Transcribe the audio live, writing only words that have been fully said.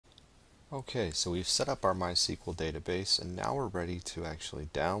Okay, so we've set up our MySQL database and now we're ready to actually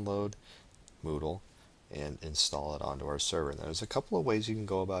download Moodle and install it onto our server. Now, there's a couple of ways you can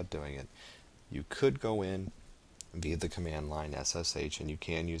go about doing it. You could go in via the command line SSH, and you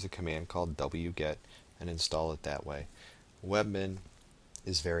can use a command called wget and install it that way. Webmin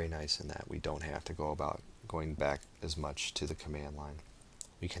is very nice in that we don't have to go about going back as much to the command line.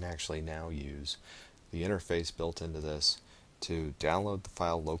 We can actually now use the interface built into this to download the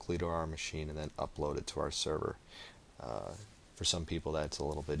file locally to our machine and then upload it to our server. For some people that's a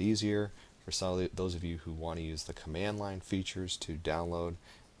little bit easier. For those of you who want to use the command line features to download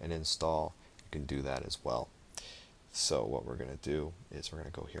and install, you can do that as well. So what we're going to do is we're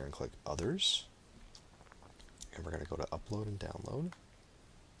going to go here and click Others, and we're going to go to Upload and Download.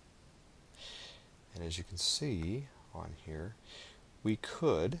 And as you can see on here, we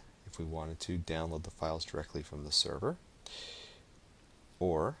could, if we wanted to, download the files directly from the server,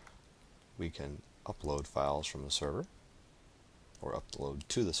 or we can upload files from the server, or upload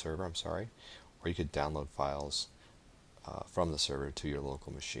to the server, I'm sorry, or you could download files from the server to your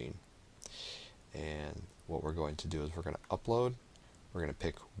local machine. And what we're going to do is we're going to upload, we're going to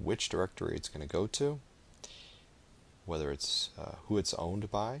pick which directory it's going to go to, whether it's who it's owned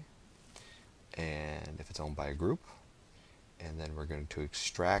by, and if it's owned by a group, and then we're going to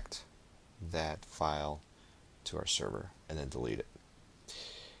extract that file to our server and then delete it.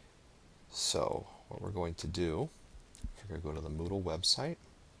 So what we're going to do, we're going to go to the Moodle website,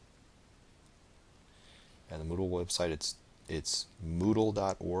 and the Moodle website, it's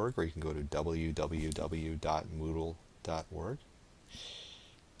moodle.org, or you can go to www.moodle.org.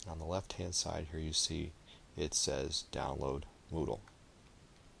 On the left hand side here you see it says download Moodle.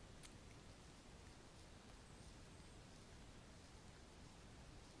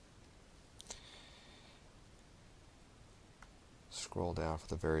 Scroll down for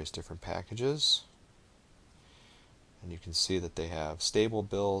the various different packages, and you can see that they have stable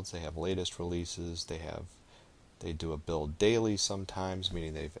builds, they have latest releases, they do a build daily sometimes,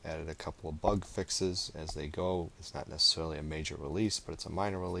 meaning they've added a couple of bug fixes as they go. It's not necessarily a major release, but it's a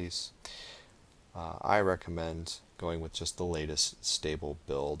minor release. I recommend going with just the latest stable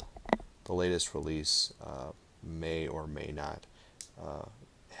build. The latest release may or may not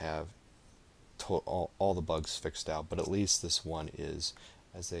have all the bugs fixed out, but at least this one is,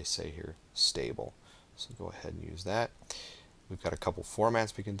 as they say here, stable. So go ahead and use that. We've got a couple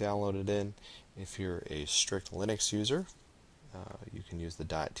formats we can download it in. If you're a strict Linux user, you can use the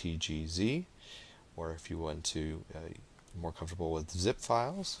 .tgz, or if you want to more comfortable with zip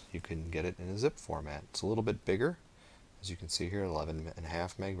files, you can get it in a zip format. It's a little bit bigger, as you can see here,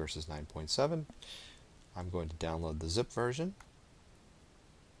 11.5 meg versus 9.7. I'm going to download the zip version.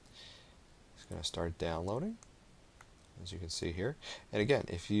 It's going to start downloading, as you can see here. And again,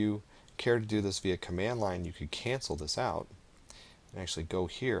 if you care to do this via command line, you could cancel this out and actually go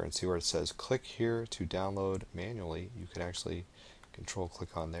here and see where it says click here to download manually. You could actually control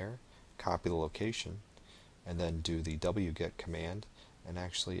click on there, copy the location, and then do the wget command and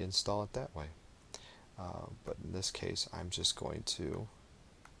actually install it that way. But in this case, I'm just going to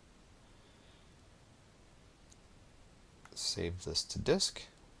save this to disk,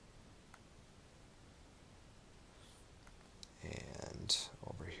 and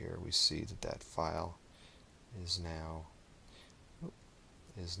over here we see that that file is now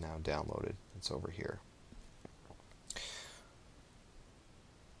downloaded. It's over here.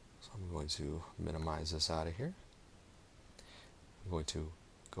 So I'm going to minimize this out of here. I'm going to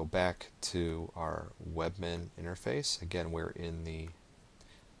go back to our Webmin interface. Again, we're in the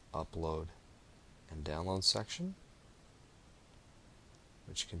upload and download section,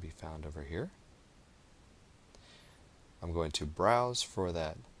 which can be found over here. I'm going to browse for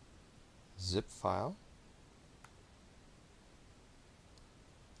that zip file,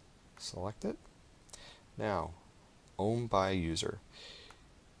 select it. Now, owned by user.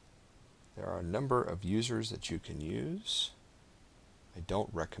 There are a number of users that you can use. I don't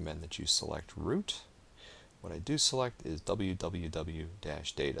recommend that you select root. What I do select is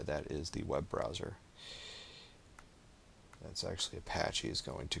www-data. That is the web browser. That's actually Apache is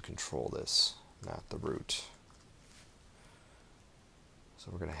going to control this, not the root.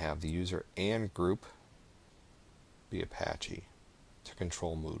 So we're going to have the user and group be Apache to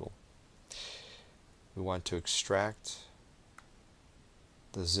control Moodle. We want to extract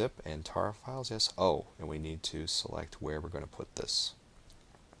the zip and tar files, yes. Oh, and we need to select where we're going to put this.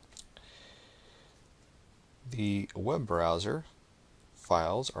 The web browser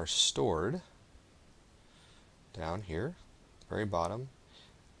files are stored down here, very bottom,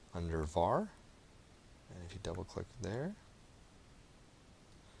 under var, and if you double click there,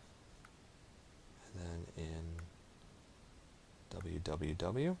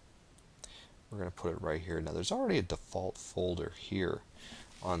 www. We're going to put it right here. Now there's already a default folder here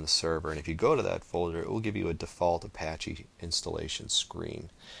on the server, and if you go to that folder, it will give you a default Apache installation screen.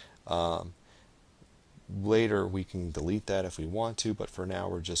 Later we can delete that if we want to, but for now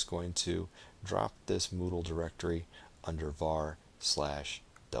we're just going to drop this Moodle directory under var/www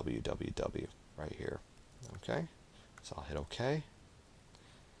right here. Okay, so I'll hit OK, and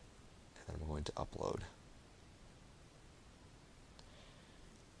then I'm going to upload.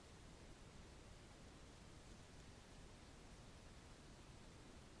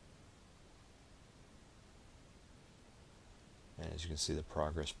 And as you can see, the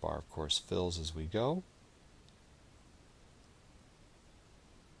progress bar, of course, fills as we go.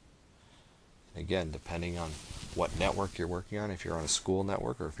 Again, depending on what network you're working on, if you're on a school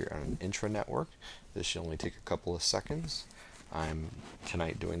network or if you're on an intra-network, this should only take a couple of seconds. I'm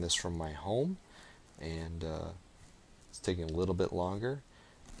tonight doing this from my home, and it's taking a little bit longer.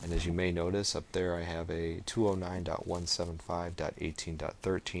 And as you may notice, up there I have a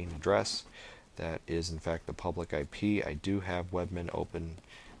 209.175.18.13 address. That is in fact the public IP. I do have Webmin open.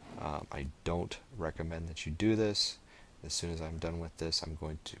 I don't recommend that you do this. As soon as I'm done with this, I'm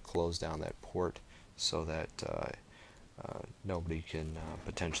going to close down that port so that nobody can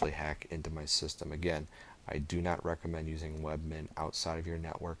potentially hack into my system. Again, I do not recommend using Webmin outside of your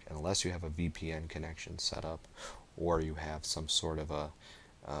network unless you have a VPN connection set up, or you have some sort of a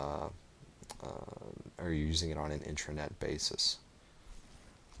or you're using it on an intranet basis.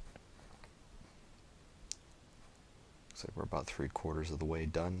 Looks like we're about 3/4 of the way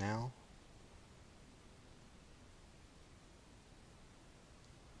done now.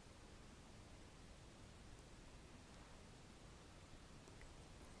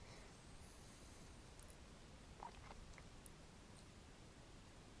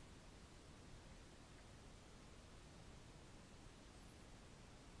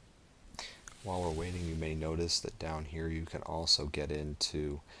 While we're waiting, you may notice that down here you can also get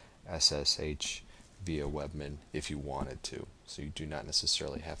into SSH via Webmin if you wanted to. So you do not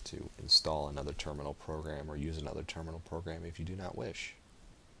necessarily have to install another terminal program or use another terminal program if you do not wish.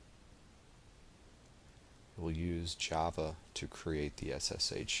 We'll use Java to create the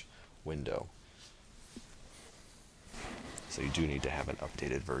SSH window. So you do need to have an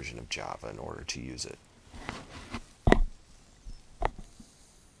updated version of Java in order to use it.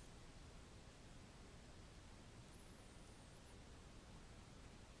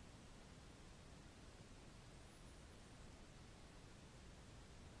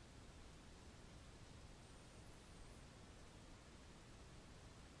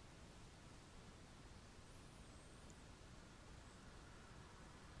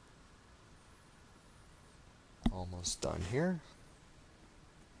 Almost done here.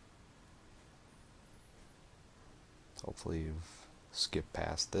 Hopefully you've skipped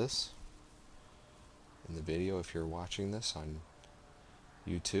past this in the video if you're watching this on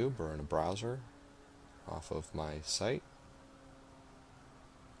YouTube or in a browser off of my site.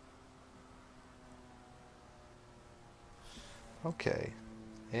 Okay,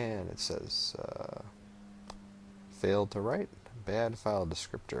 and it says failed to write, bad file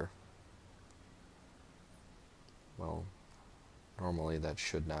descriptor. Well, normally that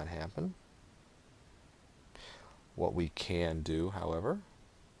should not happen. What we can do, however,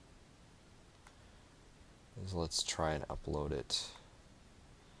 is let's try and upload it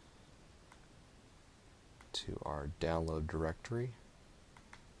to our download directory.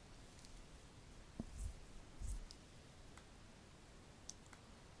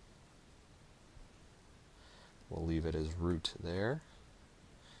 We'll leave it as root there.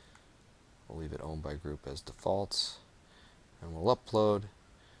 We'll leave it owned by group as defaults, and we'll upload,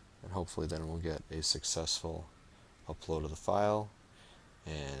 and hopefully then we'll get a successful upload of the file,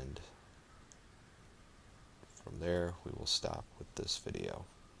 and from there we will stop with this video.